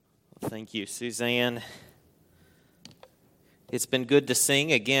Thank you, Suzanne. It's been good to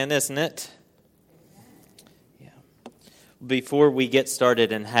sing again, isn't it? Yeah. Before we get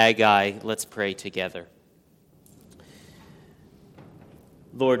started in Haggai, let's pray together.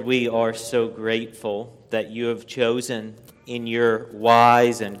 Lord, we are so grateful that you have chosen in your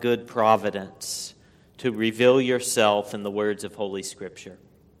wise and good providence to reveal yourself in the words of Holy Scripture.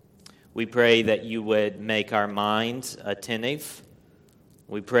 We pray that you would make our minds attentive.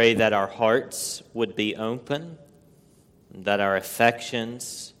 We pray that our hearts would be open, that our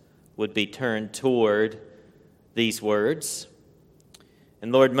affections would be turned toward these words.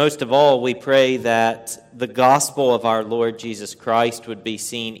 And Lord, most of all, we pray that the gospel of our Lord Jesus Christ would be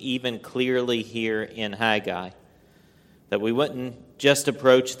seen even clearly here in Haggai. That we wouldn't just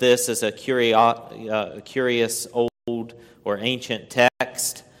approach this as a curious old or ancient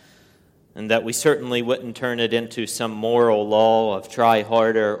text, and that we certainly wouldn't turn it into some moral law of try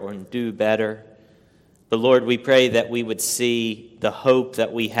harder or do better. But Lord, we pray that we would see the hope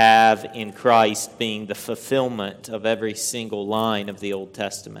that we have in Christ being the fulfillment of every single line of the Old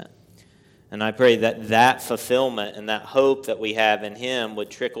Testament. And I pray that that fulfillment and that hope that we have in Him would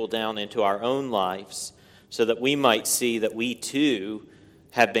trickle down into our own lives so that we might see that we too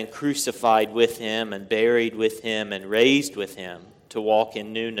have been crucified with Him and buried with Him and raised with Him to walk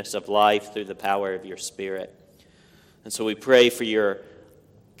in newness of life through the power of your Spirit. And so we pray for your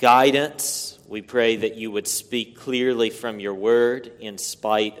guidance. We pray that you would speak clearly from your word in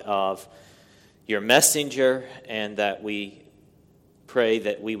spite of your messenger, and that we pray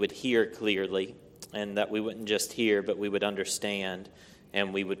that we would hear clearly, and that we wouldn't just hear, but we would understand,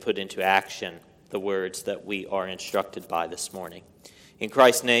 and we would put into action the words that we are instructed by this morning. In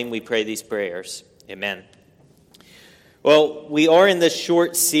Christ's name we pray these prayers. Amen. Well, we are in this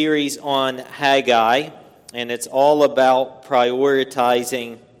short series on Haggai, and it's all about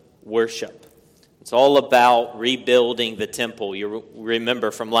prioritizing worship. It's all about rebuilding the temple. You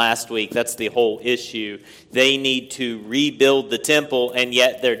remember from last week, that's the whole issue. They need to rebuild the temple, and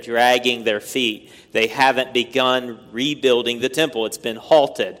yet they're dragging their feet. They haven't begun rebuilding the temple. It's been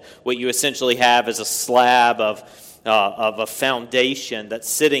halted. What you essentially have is a slab of a foundation that's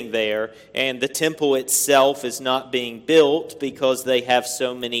sitting there, and the temple itself is not being built because they have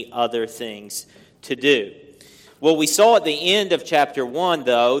so many other things to do. Well, we saw at the end of chapter 1,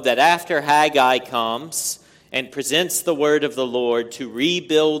 though, that after Haggai comes and presents the word of the Lord to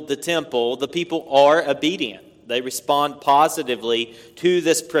rebuild the temple, the people are obedient. They respond positively to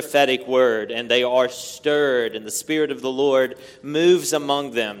this prophetic word, and they are stirred, and the Spirit of the Lord moves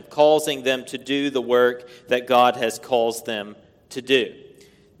among them, causing them to do the work that God has caused them to do.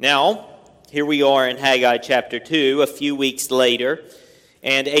 Now, here we are in Haggai chapter 2, a few weeks later,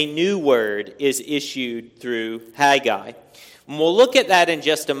 and a new word is issued through Haggai. And we'll look at that in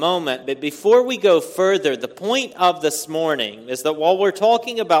just a moment, but before we go further, the point of this morning is that while we're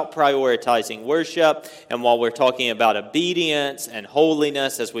talking about prioritizing worship, and while we're talking about obedience and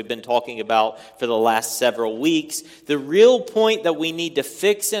holiness, as we've been talking about for the last several weeks, the real point that we need to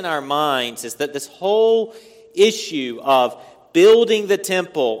fix in our minds is that this whole issue of building the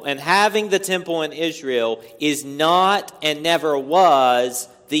temple and having the temple in Israel is not and never was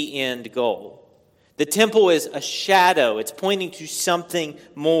the end goal. The temple is a shadow. It's pointing to something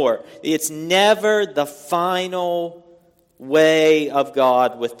more. It's never the final way of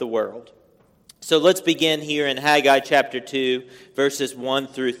God with the world. So let's begin here in Haggai chapter 2, verses 1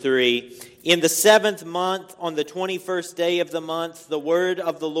 through 3. In the 7th month, on the 21st day of the month, the word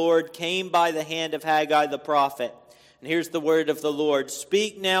of the Lord came by the hand of Haggai the prophet. And here's the word of the Lord.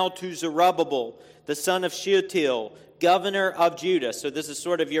 Speak now to Zerubbabel, the son of Shealtiel, governor of Judah. So this is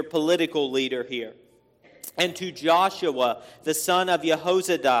sort of your political leader here. And to Joshua, the son of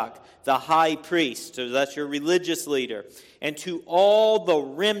Jehozadak, the high priest. So that's your religious leader. And to all the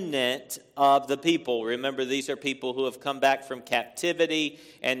remnant of the people. Remember, these are people who have come back from captivity,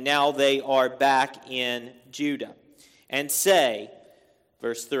 and now they are back in Judah. And say,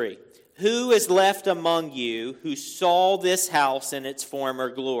 verse 3, who is left among you who saw this house in its former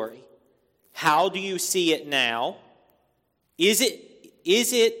glory? How do you see it now? Is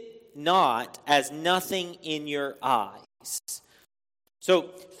it not as nothing in your eyes? So,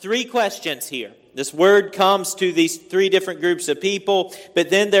 3 questions here. This word comes to these 3 different groups of people, but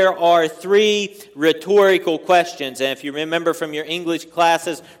then there are 3 rhetorical questions. And if you remember from your English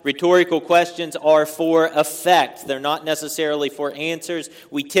classes, rhetorical questions are for effect. They're not necessarily for answers.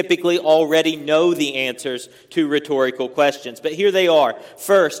 We typically already know the answers to rhetorical questions. But here they are.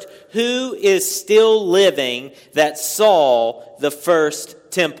 First, who is still living that saw the first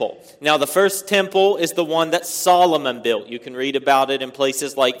temple. Now, the first temple is the one that Solomon built. You can read about it in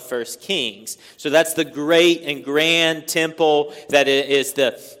places like 1 Kings. So that's the great and grand temple that is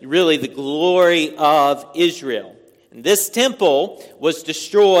really the glory of Israel. And this temple was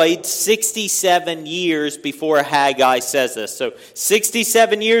destroyed 67 years before Haggai says this. So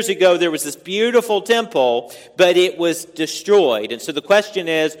 67 years ago, there was this beautiful temple, but it was destroyed. And so the question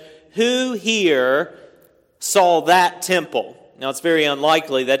is, who here saw that temple? Now, it's very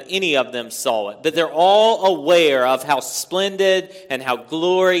unlikely that any of them saw it, but they're all aware of how splendid and how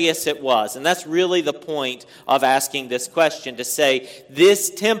glorious it was. And that's really the point of asking this question, to say this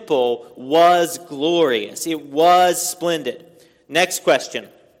temple was glorious. It was splendid. Next question.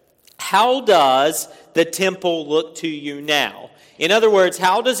 How does the temple look to you now? In other words,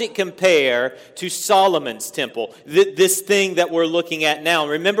 how does it compare to Solomon's temple, this thing that we're looking at now?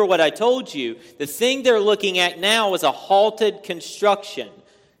 Remember what I told you. The thing they're looking at now is a halted construction.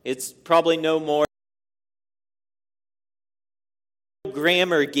 It's probably no more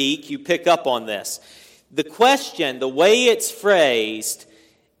grammar geek, you pick up on this. The question, the way it's phrased,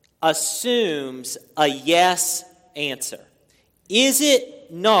 assumes a yes answer. Is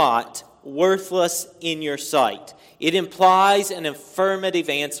it not worthless in your sight? It implies an affirmative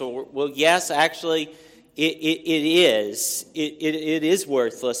answer. Well, yes, actually, it is. It is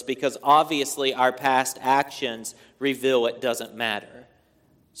worthless because obviously our past actions reveal it doesn't matter.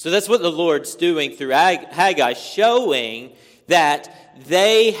 So that's what the Lord's doing through Haggai, showing that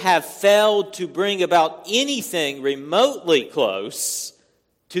they have failed to bring about anything remotely close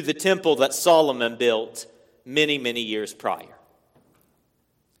to the temple that Solomon built many, many years prior.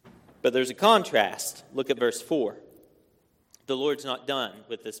 But there's a contrast. Look at verse 4. The Lord's not done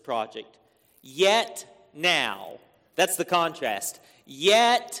with this project. Yet now. That's the contrast.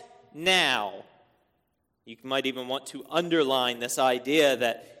 Yet now. You might even want to underline this idea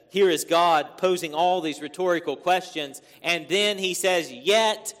that here is God posing all these rhetorical questions, and then he says,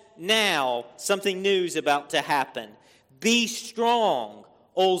 yet now, something new is about to happen. Be strong,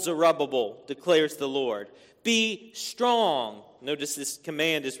 O Zerubbabel, declares the Lord. Be strong. Notice this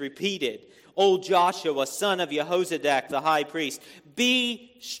command is repeated. O Joshua, son of Jehozadak, the high priest,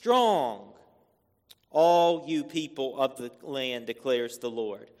 be strong, all you people of the land, declares the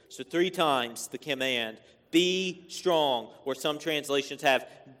Lord. So 3 times the command, be strong, or some translations have,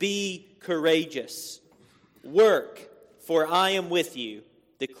 be courageous. Work, for I am with you,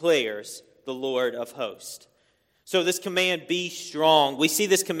 declares the Lord of hosts. So this command, be strong. We see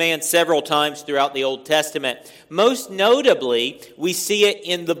this command several times throughout the Old Testament. Most notably, we see it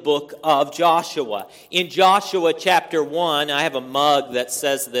in the book of Joshua. In Joshua chapter 1, I have a mug that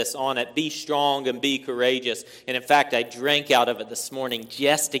says this on it, be strong and be courageous. And in fact, I drank out of it this morning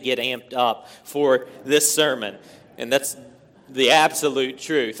just to get amped up for this sermon. And that's the absolute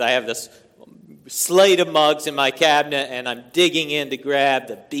truth. I have this slate of mugs in my cabinet, and I'm digging in to grab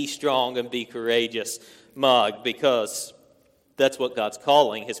the be strong and be courageous mug, because that's what God's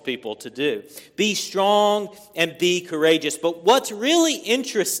calling his people to do. Be strong and be courageous. But what's really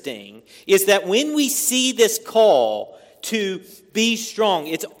interesting is that when we see this call to be strong,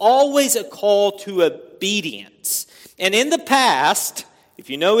 it's always a call to obedience. And in the past, if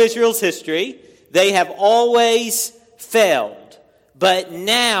you know Israel's history, they have always failed. But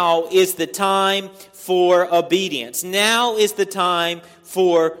now is the time for obedience. Now is the time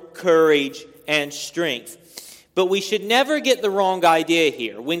for courage and strength. But we should never get the wrong idea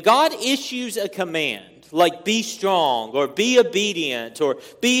here. When God issues a command, like be strong, or be obedient, or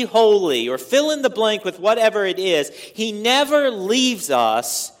be holy, or fill in the blank with whatever it is, he never leaves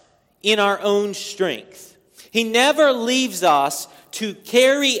us in our own strength. He never leaves us to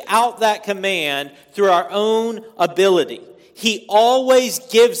carry out that command through our own ability. He always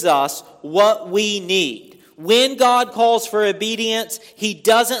gives us what we need. When God calls for obedience, he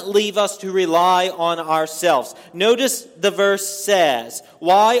doesn't leave us to rely on ourselves. Notice the verse says,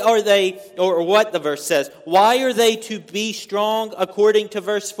 what the verse says, why are they to be strong according to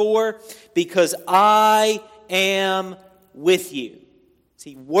verse 4? Because I am with you.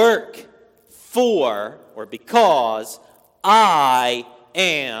 See, work for, or because I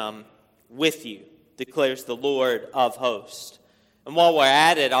am with you, declares the Lord of hosts. And while we're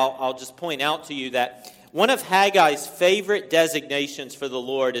at it, I'll just point out to you that one of Haggai's favorite designations for the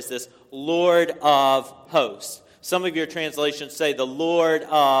Lord is this Lord of hosts. Some of your translations say the Lord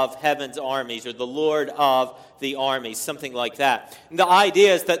of heaven's armies, or the Lord of the armies, something like that. And the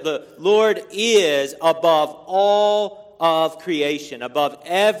idea is that the Lord is above all of creation, above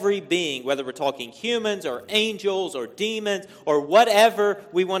every being, whether we're talking humans or angels or demons or whatever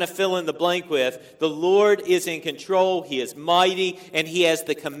we want to fill in the blank with, the Lord is in control. He is mighty, and He has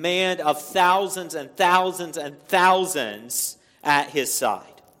the command of thousands and thousands and thousands at His side.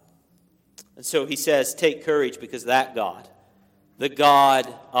 And so He says, take courage, because that God, the God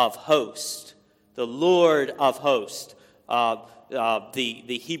of hosts, the Lord of hosts,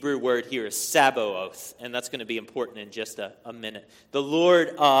 the Hebrew word here is Sabaoth, and that's going to be important in just a minute. The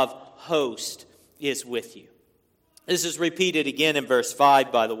Lord of hosts is with you. This is repeated again in verse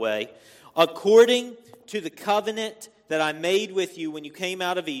 5, by the way. According to the covenant that I made with you when you came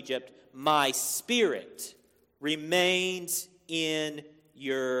out of Egypt, my Spirit remains in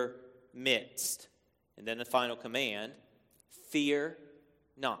your midst. And then the final command, fear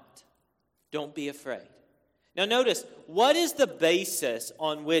not. Don't be afraid. Now notice, what is the basis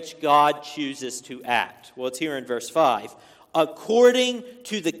on which God chooses to act? Well, it's here in verse 5. According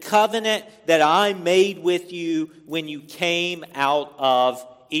to the covenant that I made with you when you came out of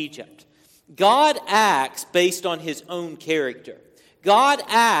Egypt. God acts based on His own character. God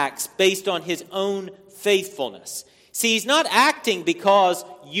acts based on His own faithfulness. See, He's not acting because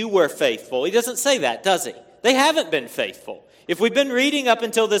you were faithful. He doesn't say that, does He? They haven't been faithful. If we've been reading up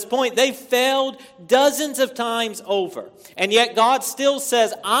until this point, they've failed dozens of times over. And yet God still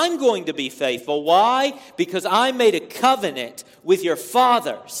says, I'm going to be faithful. Why? Because I made a covenant with your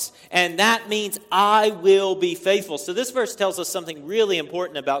fathers. And that means I will be faithful. So this verse tells us something really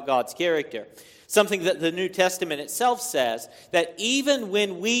important about God's character. Something that the New Testament itself says, that even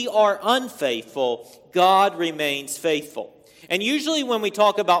when we are unfaithful, God remains faithful. And usually when we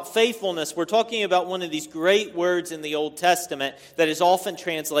talk about faithfulness, we're talking about one of these great words in the Old Testament that is often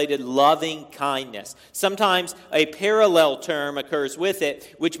translated loving kindness. Sometimes a parallel term occurs with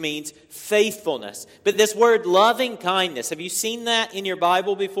it, which means faithfulness. But this word loving kindness, have you seen that in your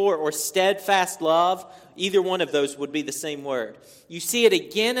Bible before? Or steadfast love? Either one of those would be the same word. You see it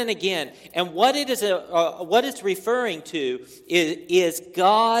again and again. And what it's referring to is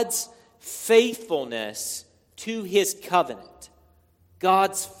God's faithfulness to His covenant.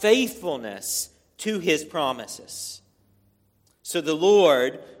 God's faithfulness to His promises. So the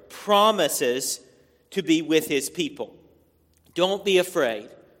Lord promises to be with His people. Don't be afraid.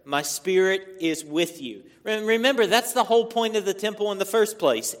 My Spirit is with you. Remember, that's the whole point of the temple in the first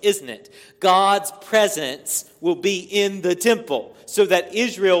place, isn't it? God's presence will be in the temple so that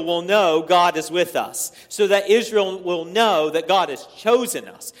Israel will know God is with us. So that Israel will know that God has chosen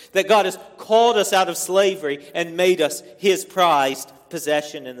us, that God has called us out of slavery and made us His prized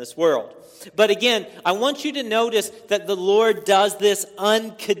possession in this world. But again, I want you to notice that the Lord does this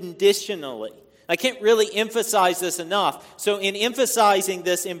unconditionally. I can't really emphasize this enough. So in emphasizing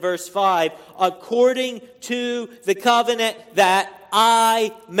this in verse 5, according to the covenant that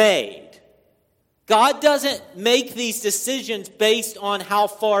I made. God doesn't make these decisions based on how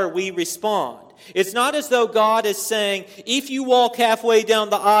far we respond. It's not as though God is saying, if you walk halfway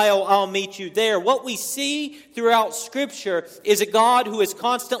down the aisle, I'll meet you there. What we see throughout Scripture is a God who is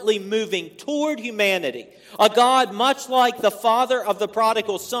constantly moving toward humanity. A God much like the father of the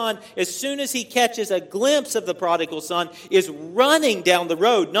prodigal son, as soon as he catches a glimpse of the prodigal son, is running down the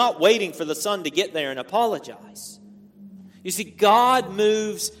road, not waiting for the son to get there and apologize. You see, God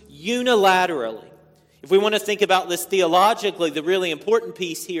moves unilaterally. If we want to think about this theologically, the really important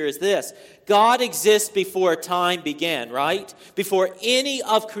piece here is this. God exists before time began, right? Before any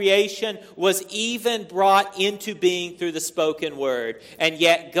of creation was even brought into being through the spoken word. And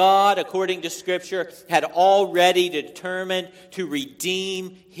yet God, according to Scripture, had already determined to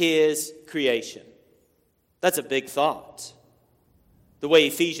redeem His creation. That's a big thought. The way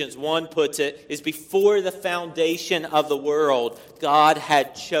Ephesians 1 puts it is before the foundation of the world, God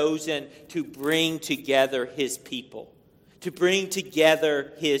had chosen to bring together His people, to bring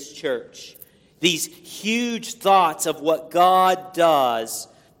together His church. These huge thoughts of what God does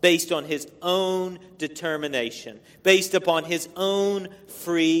based on His own determination, based upon His own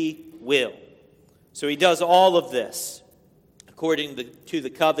free will. So He does all of this according to the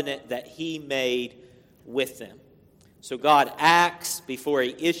covenant that He made with them. So God acts before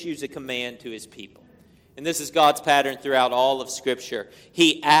He issues a command to His people. And this is God's pattern throughout all of Scripture.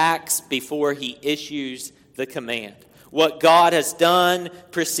 He acts before He issues the command. What God has done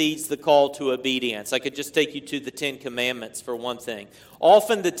precedes the call to obedience. I could just take you to the Ten Commandments for one thing.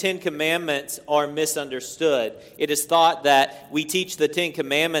 Often the Ten Commandments are misunderstood. It is thought that we teach the Ten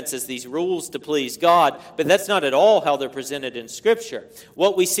Commandments as these rules to please God, but that's not at all how they're presented in Scripture.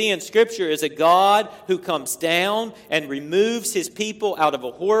 What we see in Scripture is a God who comes down and removes his people out of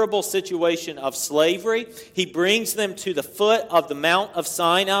a horrible situation of slavery. He brings them to the foot of the Mount of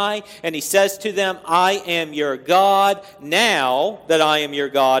Sinai, and he says to them, I am your God. Now that I am your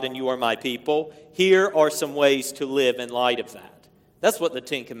God and you are my people, here are some ways to live in light of that. That's what the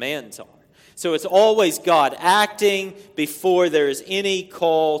Ten Commandments are. So it's always God acting before there is any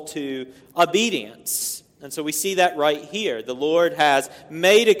call to obedience. And so we see that right here. The Lord has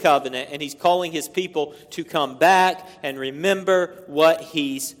made a covenant, and he's calling his people to come back and remember what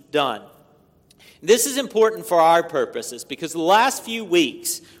he's done. This is important for our purposes because the last few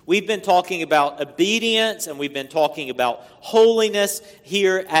weeks we've been talking about obedience and we've been talking about holiness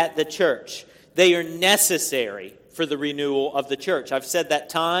here at the church. They are necessary for the renewal of the church. I've said that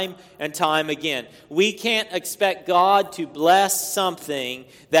time and time again. We can't expect God to bless something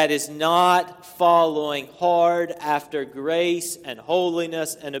that is not following hard after grace and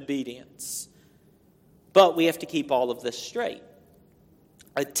holiness and obedience. But we have to keep all of this straight.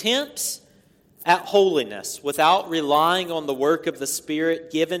 Attempts at holiness without relying on the work of the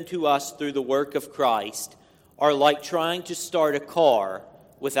Spirit given to us through the work of Christ are like trying to start a car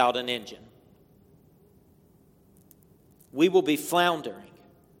without an engine. We will be floundering.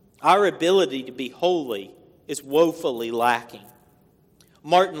 Our ability to be holy is woefully lacking.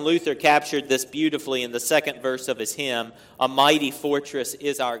 Martin Luther captured this beautifully in the second verse of his hymn, A Mighty Fortress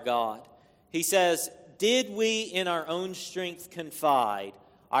is Our God. He says, did we in our own strength confide,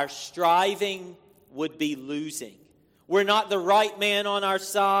 our striving would be losing. We're not the right man on our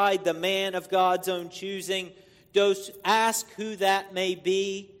side, the man of God's own choosing. Dost ask who that may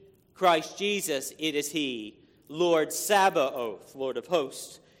be? Christ Jesus, it is he. Lord Sabaoth, Lord of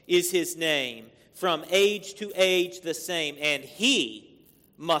hosts, is his name. From age to age the same, and he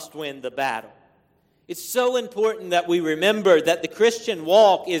must win the battle. It's so important that we remember that the Christian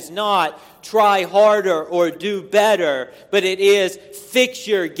walk is not try harder or do better, but it is fix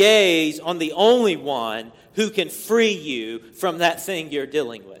your gaze on the only one who can free you from that thing you're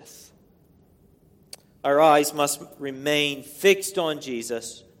dealing with. Our eyes must remain fixed on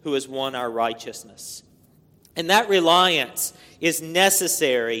Jesus, who has won our righteousness. And that reliance is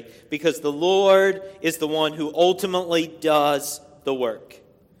necessary because the Lord is the one who ultimately does the work.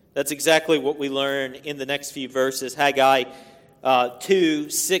 That's exactly what we learn in the next few verses. Haggai 2,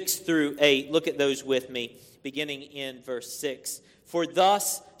 6 through 8. Look at those with me, beginning in verse 6. For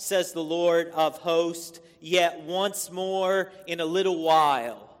thus says the Lord of hosts, yet once more in a little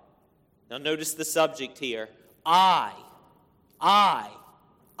while. Now notice the subject here. I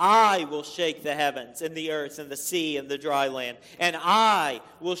will shake the heavens and the earth and the sea and the dry land. And I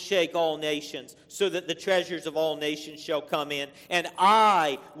will shake all nations so that the treasures of all nations shall come in. And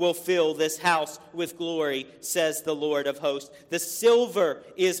I will fill this house with glory, says the Lord of hosts. The silver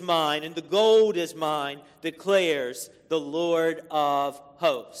is mine and the gold is mine, declares the Lord of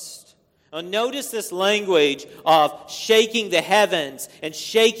hosts. Now notice this language of shaking the heavens and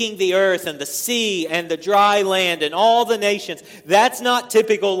shaking the earth and the sea and the dry land and all the nations. That's not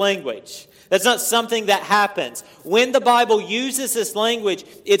typical language. That's not something that happens. When the Bible uses this language,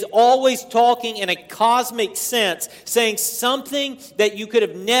 it's always talking in a cosmic sense, saying something that you could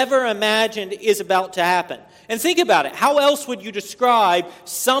have never imagined is about to happen. And think about it. How else would you describe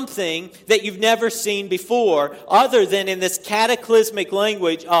something that you've never seen before other than in this cataclysmic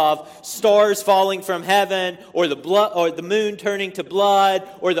language of stars falling from heaven or the blood or the moon turning to blood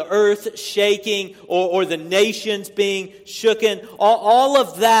or the earth shaking or the nations being shooken? All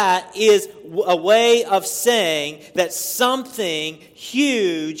of that is a way of saying that something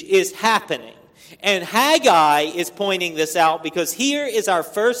huge is happening. And Haggai is pointing this out because here is our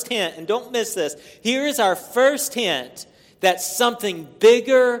first hint, and don't miss this, here is our first hint that something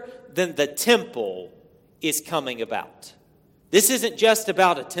bigger than the temple is coming about. This isn't just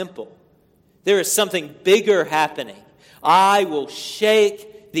about a temple. There is something bigger happening. I will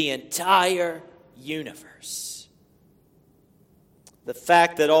shake the entire universe. The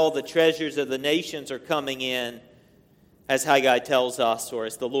fact that all the treasures of the nations are coming in, as Haggai tells us, or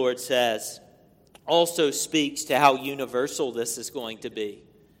as the Lord says, also speaks to how universal this is going to be.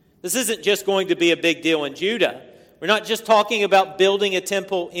 This isn't just going to be a big deal in Judah. We're not just talking about building a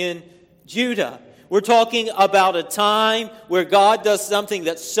temple in Judah. We're talking about a time where God does something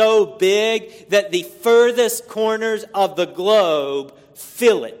that's so big that the furthest corners of the globe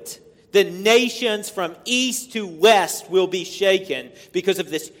fill it. The nations from east to west will be shaken because of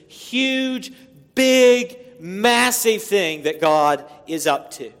this huge, big massive thing that God is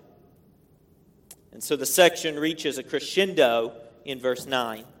up to. And so the section reaches a crescendo in verse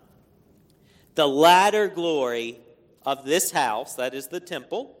 9. The latter glory of this house, that is the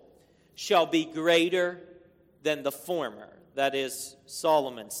temple, shall be greater than the former, that is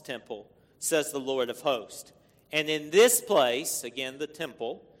Solomon's temple, says the Lord of hosts. And in this place, again the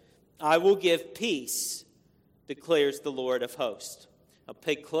temple, I will give peace, declares the Lord of hosts. Now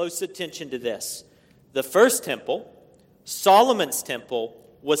pay close attention to this. The first temple, Solomon's temple,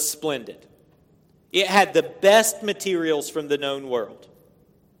 was splendid. It had the best materials from the known world.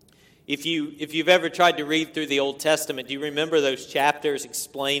 If you've ever tried to read through the Old Testament, do you remember those chapters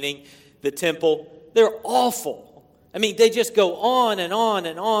explaining the temple? They're awful. I mean, they just go on and on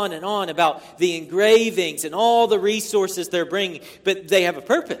and on and on about the engravings and all the resources they're bringing, but they have a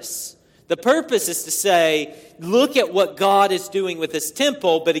purpose. The purpose is to say, look at what God is doing with this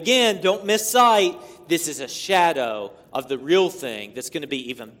temple, but again, don't miss sight, this is a shadow of the real thing that's going to be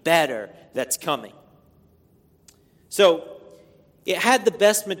even better that's coming. So, it had the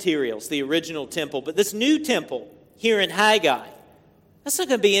best materials, the original temple, but this new temple here in Haggai, that's not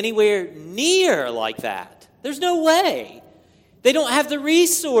going to be anywhere near like that. There's no way. They don't have the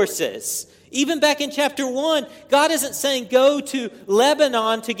resources. Even back in chapter 1, God isn't saying go to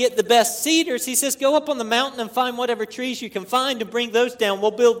Lebanon to get the best cedars. He says go up on the mountain and find whatever trees you can find and bring those down.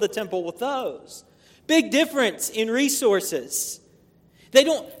 We'll build the temple with those. Big difference in resources. They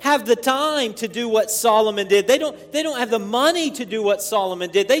don't have the time to do what Solomon did. They don't have the money to do what Solomon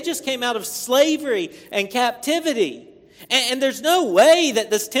did. They just came out of slavery and captivity. And there's no way that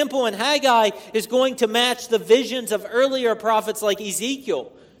this temple in Haggai is going to match the visions of earlier prophets like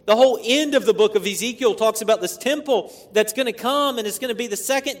Ezekiel. The whole end of the book of Ezekiel talks about this temple that's going to come, and it's going to be the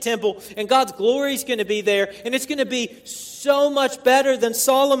second temple, and God's glory is going to be there, and it's going to be so much better than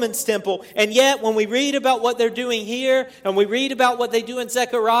Solomon's temple. And yet, when we read about what they're doing here, and we read about what they do in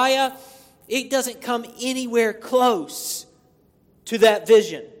Zechariah, it doesn't come anywhere close to that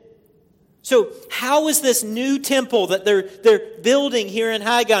vision. So how is this new temple that they're building here in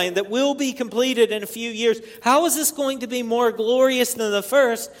Haggai and that will be completed in a few years, how is this going to be more glorious than the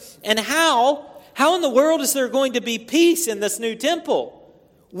first? And how in the world is there going to be peace in this new temple?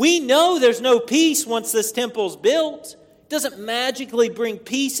 We know there's no peace once this temple's built. It doesn't magically bring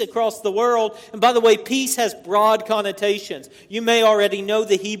peace across the world. And by the way, peace has broad connotations. You may already know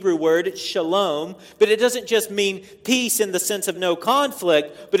the Hebrew word, it's shalom, but it doesn't just mean peace in the sense of no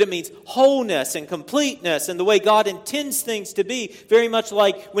conflict, but it means wholeness and completeness and the way God intends things to be, very much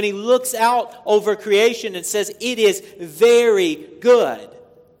like when He looks out over creation and says, it is very good.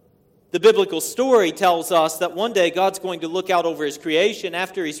 The biblical story tells us that one day God's going to look out over His creation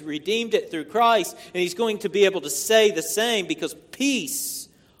after He's redeemed it through Christ, and He's going to be able to say the same because peace,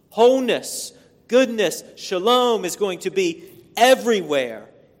 wholeness, goodness, shalom is going to be everywhere,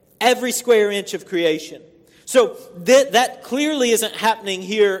 every square inch of creation. So that clearly isn't happening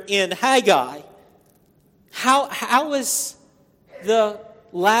here in Haggai. How is the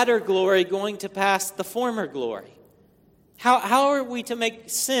latter glory going to pass the former glory? How are we to make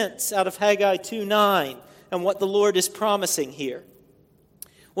sense out of Haggai 2:9 and what the Lord is promising here?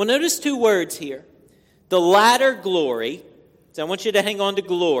 Well, notice two words here. The latter glory, so I want you to hang on to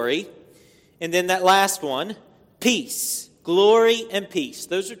glory, and then that last one, peace. Glory and peace.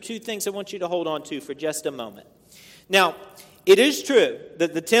 Those are two things I want you to hold on to for just a moment. Now, it is true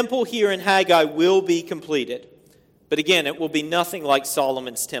that the temple here in Haggai will be completed, but again, it will be nothing like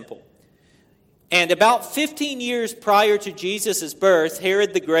Solomon's temple. And about 15 years prior to Jesus' birth,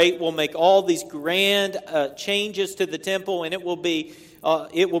 Herod the Great will make all these grand changes to the temple, and it will be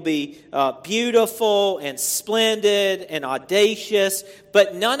beautiful and splendid and audacious,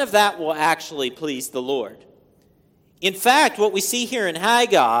 but none of that will actually please the Lord. In fact, what we see here in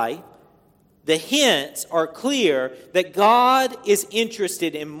Haggai, the hints are clear that God is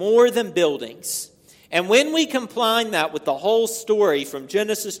interested in more than buildings. And when we combine that with the whole story from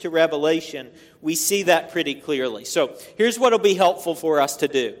Genesis to Revelation, we see that pretty clearly. So here's what will be helpful for us to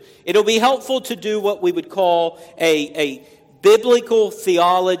do. It'll be helpful to do what we would call a biblical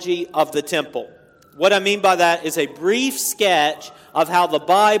theology of the temple. What I mean by that is a brief sketch of how the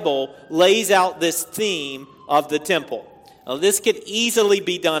Bible lays out this theme of the temple. Now, this could easily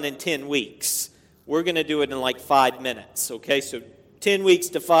be done in 10 weeks. We're going to do it in like 5 minutes, okay? So 10 weeks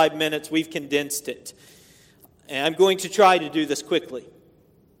to 5 minutes, we've condensed it. And I'm going to try to do this quickly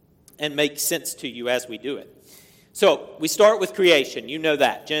and make sense to you as we do it. So, we start with creation. You know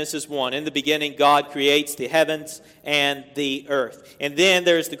that. Genesis 1. In the beginning, God creates the heavens and the earth. And then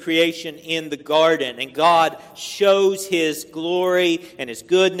there's the creation in the garden. And God shows His glory and His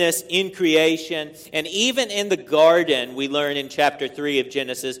goodness in creation. And even in the garden, we learn in chapter 3 of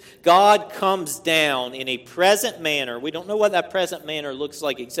Genesis, God comes down in a present manner. We don't know what that present manner looks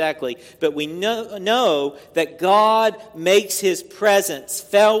like exactly, but we know that God makes His presence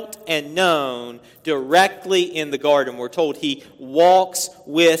felt and known directly in the garden. We're told He walks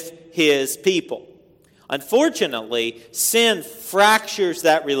with His people. Unfortunately, sin fractures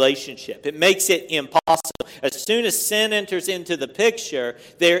that relationship. It makes it impossible. As soon as sin enters into the picture,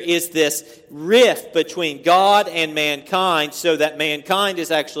 there is this rift between God and mankind, so that mankind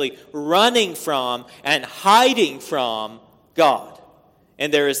is actually running from and hiding from God.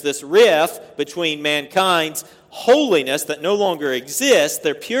 And there is this rift between mankind's holiness that no longer exists,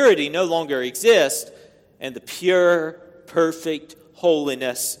 their purity no longer exists, and the pure, perfect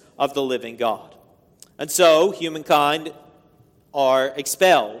holiness of the living God. And so, humankind are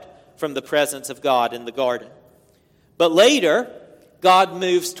expelled from the presence of God in the garden. But later, God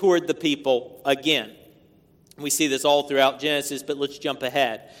moves toward the people again. We see this all throughout Genesis, but let's jump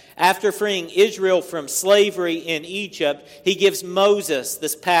ahead. After freeing Israel from slavery in Egypt, He gives Moses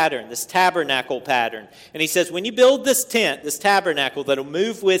this pattern, this tabernacle pattern. And He says, when you build this tent, this tabernacle that'll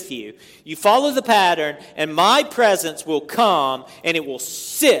move with you, you follow the pattern, and my presence will come, and it will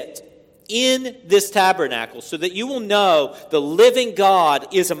sit in this tabernacle, so that you will know the living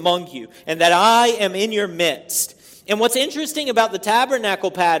God is among you, and that I am in your midst. And what's interesting about the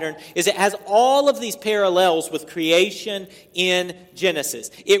tabernacle pattern is it has all of these parallels with creation in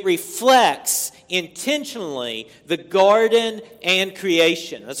Genesis. It reflects intentionally the garden and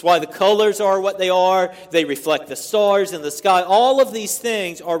creation. That's why the colors are what they are. They reflect the stars in the sky. All of these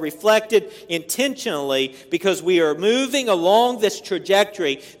things are reflected intentionally because we are moving along this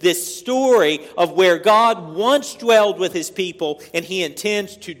trajectory, this story of where God once dwelled with His people, and He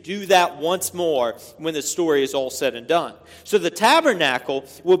intends to do that once more when the story is all said and done. So the tabernacle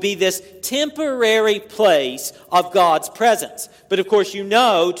will be this temporary place of God's presence. But of course, you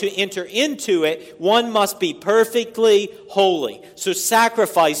know, to enter into it, one must be perfectly holy. So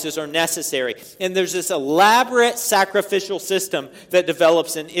sacrifices are necessary. And there's this elaborate sacrificial system that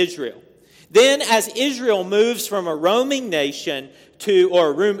develops in Israel. Then as Israel moves from a roaming nation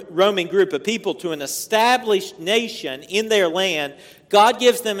or a roaming group of people to an established nation in their land, God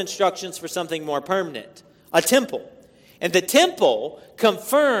gives them instructions for something more permanent, a temple. And the temple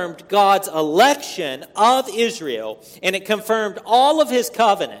confirmed God's election of Israel, and it confirmed all of His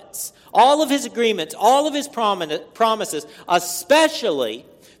covenants, all of His agreements, all of His promises, especially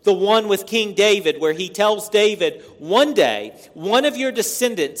the one with King David, where He tells David, one day, one of your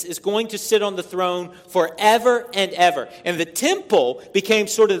descendants is going to sit on the throne forever and ever. And the temple became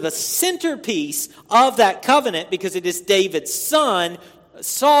sort of the centerpiece of that covenant because it is David's son,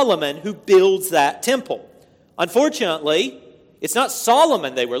 Solomon, who builds that temple. Unfortunately, it's not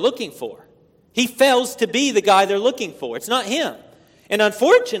Solomon they were looking for. He fails to be the guy they're looking for. It's not him. And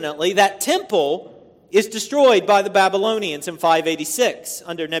unfortunately, that temple is destroyed by the Babylonians in 586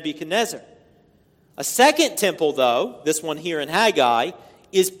 under Nebuchadnezzar. A second temple, though, this one here in Haggai,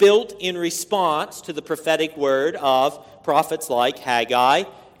 is built in response to the prophetic word of prophets like Haggai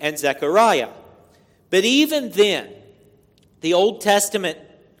and Zechariah. But even then, the Old Testament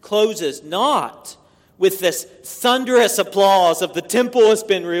closes not with this thunderous applause of the temple has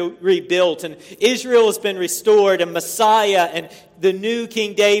been rebuilt and Israel has been restored and Messiah and the new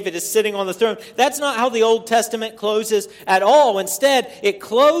King David is sitting on the throne. That's not how the Old Testament closes at all. Instead, it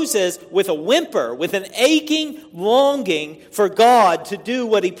closes with a whimper, with an aching longing for God to do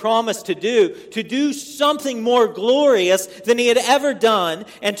what He promised to do something more glorious than He had ever done,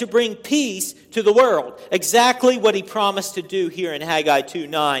 and to bring peace to the world. Exactly what He promised to do here in Haggai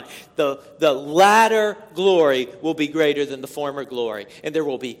 2:9. The latter glory will be greater than the former glory, and there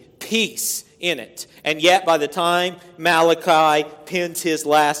will be peace in it. And yet, by the time Malachi pens his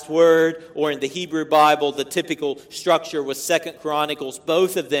last word, or in the Hebrew Bible, the typical structure was 2 Chronicles,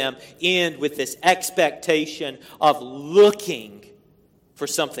 both of them end with this expectation of looking for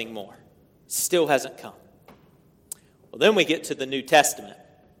something more. Still hasn't come. Well, then we get to the New Testament.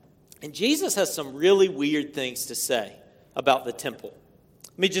 And Jesus has some really weird things to say about the temple.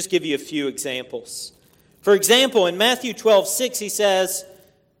 Let me just give you a few examples. For example, in Matthew 12:6, He says,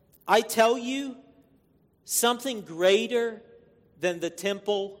 I tell you, something greater than the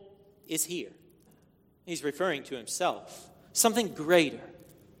temple is here. He's referring to Himself. Something greater.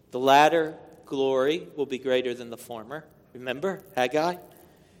 The latter glory will be greater than the former. Remember, Haggai?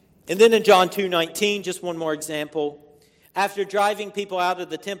 And then in John 2:19, just one more example. After driving people out of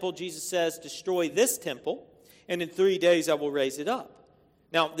the temple, Jesus says, destroy this temple, and in 3 days I will raise it up.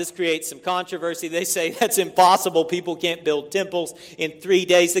 Now, this creates some controversy. They say that's impossible. People can't build temples in 3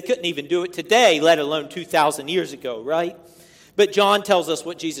 days. They couldn't even do it today, let alone 2,000 years ago, right? But John tells us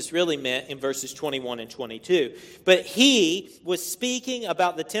what Jesus really meant in verses 21 and 22. But he was speaking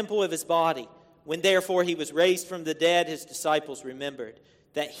about the temple of his body. When therefore he was raised from the dead, his disciples remembered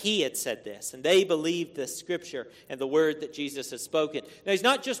that he had said this, and they believed the scripture and the word that Jesus has spoken. Now, he's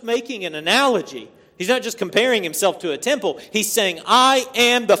not just making an analogy. He's not just comparing himself to a temple. He's saying, I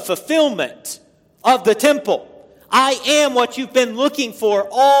am the fulfillment of the temple. I am what you've been looking for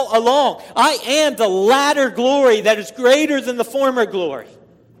all along. I am the latter glory that is greater than the former glory.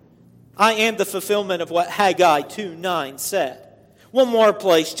 I am the fulfillment of what Haggai 2:9 said. One more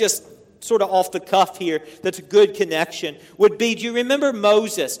place, just sort of off the cuff here, that's a good connection, would be, do you remember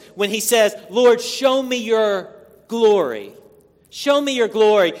Moses when he says, Lord, show me your glory. Show me your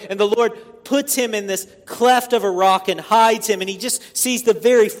glory. And the Lord puts him in this cleft of a rock and hides him, and he just sees the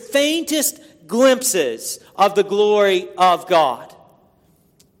very faintest glimpses of the glory of God.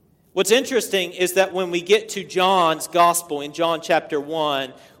 What's interesting is that when we get to John's gospel, in John chapter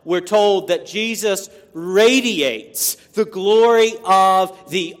 1, we're told that Jesus radiates the glory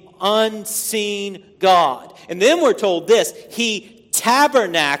of the unseen God. And then we're told this, he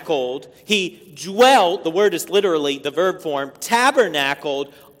tabernacled, he dwelt, the word is literally the verb form,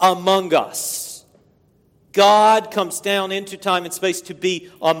 tabernacled among us. God comes down into time and space to be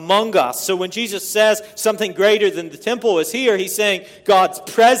among us. So when Jesus says something greater than the temple is here, he's saying God's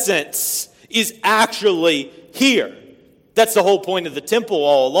presence is actually here. That's the whole point of the temple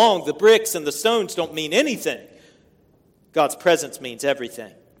all along. The bricks and the stones don't mean anything. God's presence means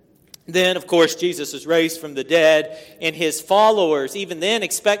everything. Then, of course, Jesus is raised from the dead, and his followers even then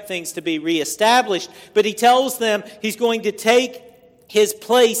expect things to be reestablished. But he tells them he's going to take his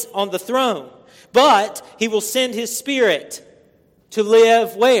place on the throne. But he will send his Spirit to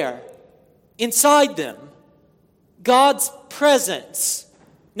live where? Inside them. God's presence,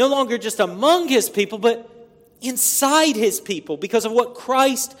 no longer just among his people, but inside his people because of what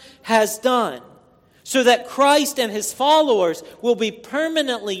Christ has done. So that Christ and his followers will be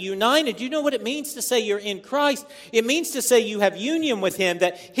permanently united. Do you know what it means to say you're in Christ? It means to say you have union with him,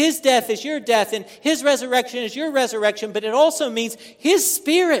 that his death is your death and his resurrection is your resurrection. But it also means his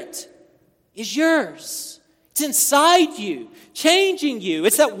Spirit is yours. It's inside you, changing you.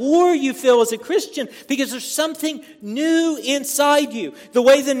 It's that war you feel as a Christian because there's something new inside you. The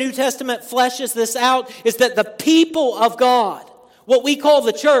way the New Testament fleshes this out is that the people of God, what we call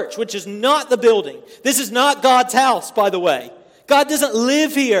the church, which is not the building. This is not God's house, by the way. God doesn't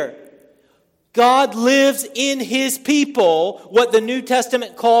live here. God lives in his people, what the New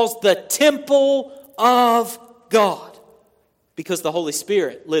Testament calls the temple of God, because the Holy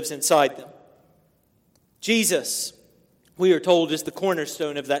Spirit lives inside them. Jesus, we are told, is the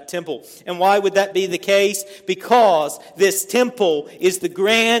cornerstone of that temple. And why would that be the case? Because this temple is the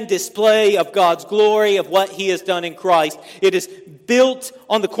grand display of God's glory, of what he has done in Christ. It is built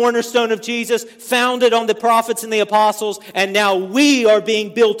on the cornerstone of Jesus, founded on the prophets and the apostles, and now we are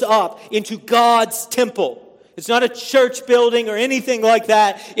being built up into God's temple. It's not a church building or anything like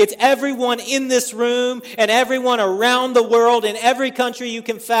that. It's everyone in this room and everyone around the world in every country you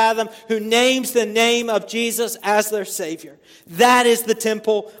can fathom who names the name of Jesus as their Savior. That is the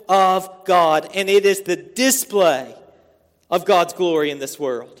temple of God, and it is the display of God's glory in this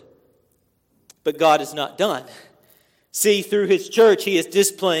world. But God is not done. See, through his church, he is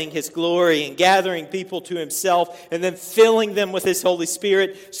displaying his glory and gathering people to himself and then filling them with his Holy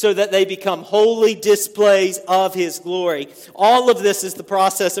Spirit so that they become holy displays of his glory. All of this is the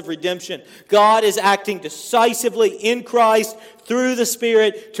process of redemption. God is acting decisively in Christ through the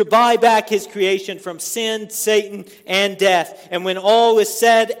Spirit to buy back his creation from sin, Satan, and death. And when all is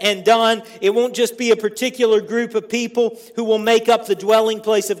said and done, it won't just be a particular group of people who will make up the dwelling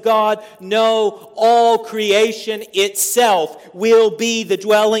place of God. No, all creation itself will be the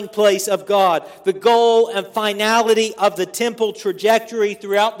dwelling place of God. The goal and finality of the temple trajectory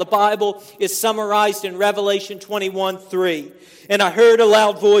throughout the Bible is summarized in Revelation 21:3. And I heard a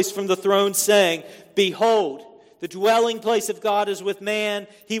loud voice from the throne saying, "Behold, the dwelling place of God is with man.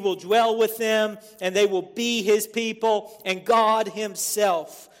 He will dwell with them, and they will be his people, and God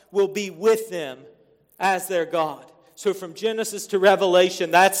himself will be with them as their God." So from Genesis to Revelation,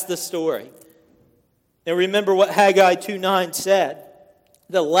 that's the story. And remember what Haggai 2:9 said.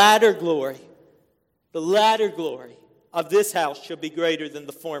 The latter glory of this house shall be greater than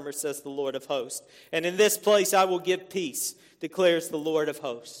the former, says the Lord of hosts. And in this place I will give peace, declares the Lord of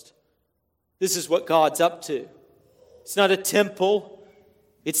hosts. This is what God's up to. It's not a temple.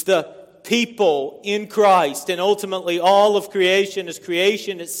 It's the people in Christ. And ultimately all of creation, as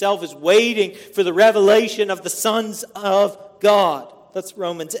creation itself, is waiting for the revelation of the sons of God. That's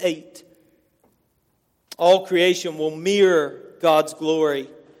Romans 8. All creation will mirror God's glory,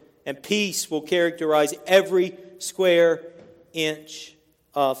 and peace will characterize every square inch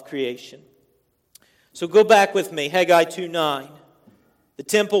of creation. So go back with me, Haggai 2:9. The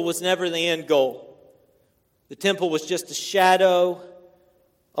temple was never the end goal. The temple was just a shadow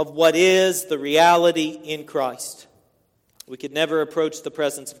of what is the reality in Christ. We could never approach the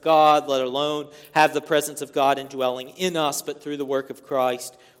presence of God, let alone have the presence of God indwelling in us, but through the work of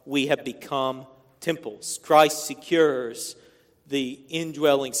Christ, we have become temples. Christ secures the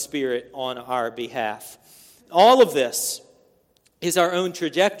indwelling Spirit on our behalf. All of this is our own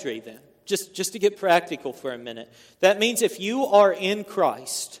trajectory then. Just to get practical for a minute. That means if you are in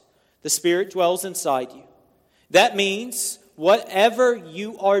Christ, the Spirit dwells inside you. That means whatever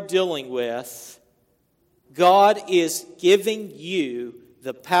you are dealing with, God is giving you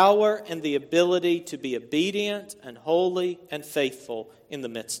the power and the ability to be obedient and holy and faithful in the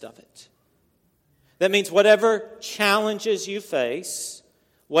midst of it. That means whatever challenges you face,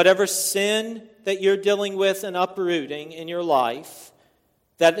 whatever sin that you're dealing with and uprooting in your life,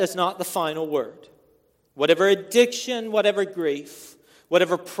 that is not the final word. Whatever addiction, whatever grief,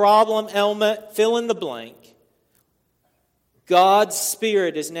 whatever problem, ailment, fill in the blank, God's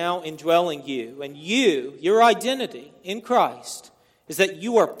Spirit is now indwelling you. And your identity in Christ is that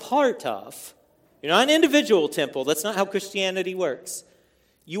you are part of, you're not an individual temple. That's not how Christianity works.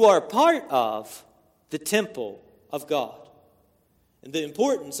 You are part of the temple of God. And the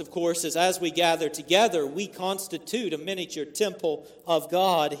importance, of course, is as we gather together, we constitute a miniature temple of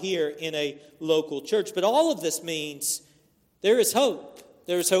God here in a local church. But all of this means there is hope.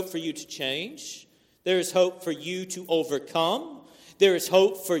 There is hope for you to change. There is hope for you to overcome. There is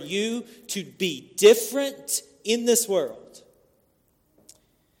hope for you to be different in this world.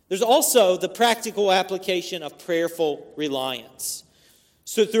 There's also the practical application of prayerful reliance.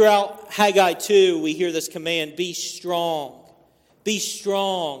 So throughout Haggai 2, we hear this command, be strong. Be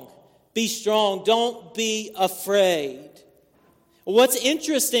strong. Be strong. Don't be afraid. What's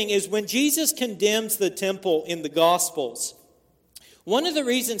interesting is when Jesus condemns the temple in the Gospels, one of the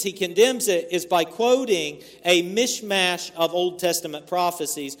reasons he condemns it is by quoting a mishmash of Old Testament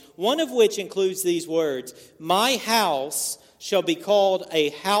prophecies, one of which includes these words, "My house shall be called a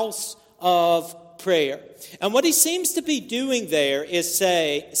house of prayer." And what he seems to be doing there is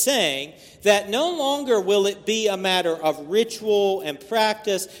saying that no longer will it be a matter of ritual and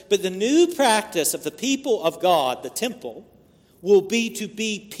practice, but the new practice of the people of God, the temple, will be to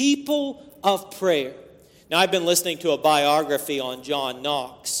be people of prayer. Now, I've been listening to a biography on John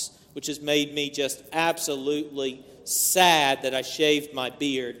Knox, which has made me just absolutely sad that I shaved my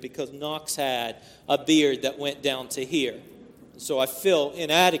beard, because Knox had a beard that went down to here. So I feel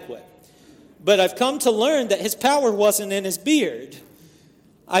inadequate. But I've come to learn that his power wasn't in his beard.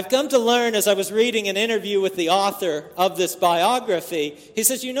 I've come to learn as I was reading an interview with the author of this biography, he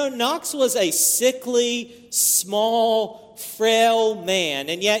says, Knox was a sickly, small, frail man.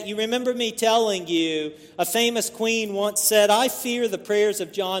 And yet you remember me telling you, a famous queen once said, "I fear the prayers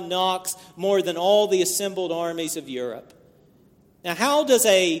of John Knox more than all the assembled armies of Europe." Now, how does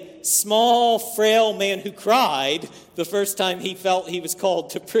a small, frail man who cried the first time he felt he was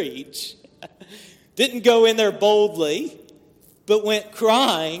called to preach, didn't go in there boldly, but went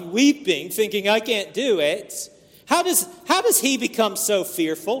crying, weeping, thinking, "I can't do it"? How does he become so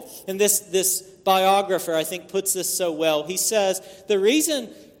fearful? And this biographer, I think, puts this so well. He says, the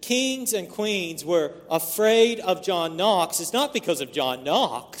reason kings and queens were afraid of John Knox is not because of John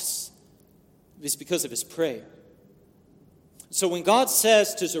Knox. It's because of his prayer. So when God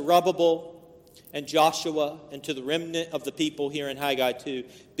says to Zerubbabel and Joshua and to the remnant of the people here in Haggai 2,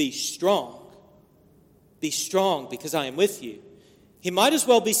 be strong because I am with you, he might as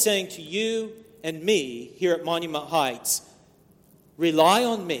well be saying to you and me here at Monument Heights, rely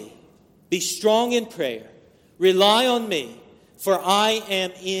on me. Be strong in prayer. Rely on me, for I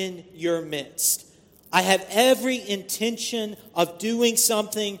am in your midst. I have every intention of doing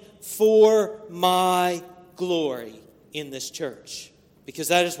something for my glory in this church, because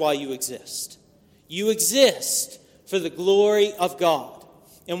that is why you exist. You exist for the glory of God.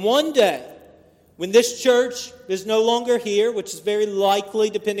 And one day, when this church is no longer here, which is very likely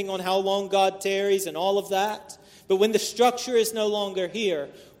depending on how long God tarries and all of that, But when the structure is no longer here,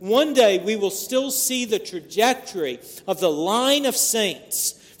 one day we will still see the trajectory of the line of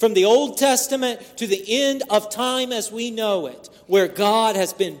saints from the Old Testament to the end of time as we know it, where God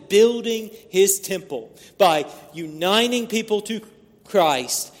has been building His temple by uniting people to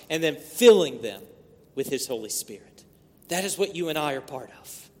Christ and then filling them with His Holy Spirit. That is what you and I are part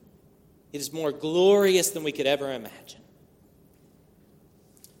of. It is more glorious than we could ever imagine.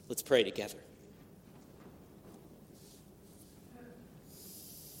 Let's pray together.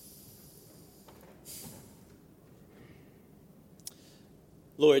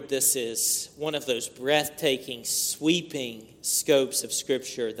 Lord, this is one of those breathtaking, sweeping scopes of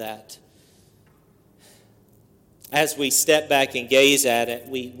Scripture that, as we step back and gaze at it,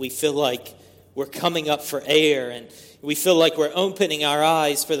 we feel like we're coming up for air, and we feel like we're opening our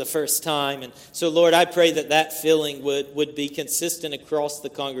eyes for the first time. And so, Lord, I pray that that feeling would be consistent across the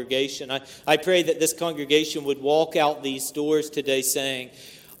congregation. I pray that this congregation would walk out these doors today saying,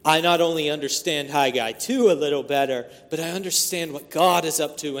 I not only understand Haggai 2 a little better, but I understand what God is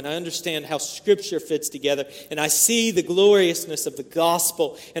up to, and I understand how Scripture fits together, and I see the gloriousness of the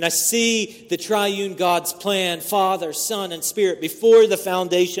gospel, and I see the triune God's plan, Father, Son, and Spirit, before the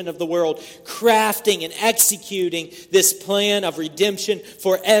foundation of the world, crafting and executing this plan of redemption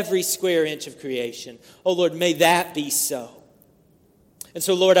for every square inch of creation. Oh Lord, may that be so. And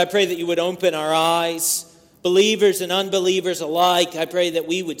so, Lord, I pray that you would open our eyes, believers and unbelievers alike. I pray that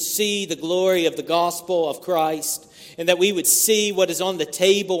we would see the glory of the gospel of Christ, and that we would see what is on the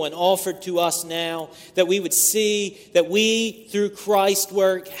table and offered to us now, that we would see that we, through Christ's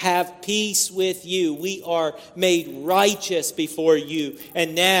work, have peace with you. We are made righteous before you,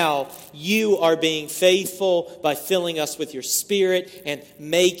 and now you are being faithful by filling us with your Spirit and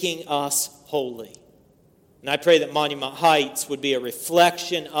making us holy. And I pray that Monument Heights would be a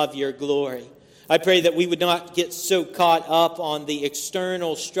reflection of your glory. I pray that we would not get so caught up on the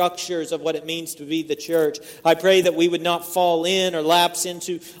external structures of what it means to be the church. I pray that we would not fall in or lapse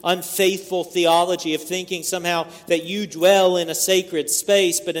into unfaithful theology of thinking somehow that you dwell in a sacred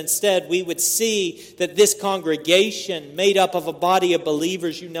space, but instead we would see that this congregation, made up of a body of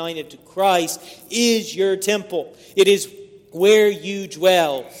believers united to Christ, is your temple. It is where you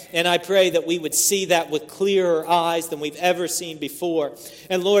dwell. And I pray that we would see that with clearer eyes than we've ever seen before.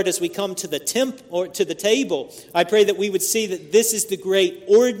 And Lord, as we come to the table, I pray that we would see that this is the great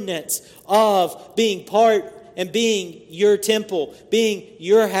ordinance of being part and being your temple, being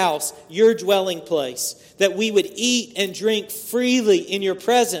your house, your dwelling place. That we would eat and drink freely in your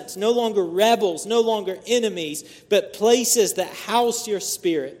presence, no longer rebels, no longer enemies, but places that house your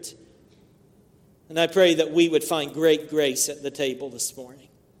Spirit. And I pray that we would find great grace at the table this morning.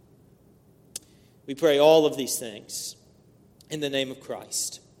 We pray all of these things in the name of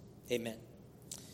Christ. Amen.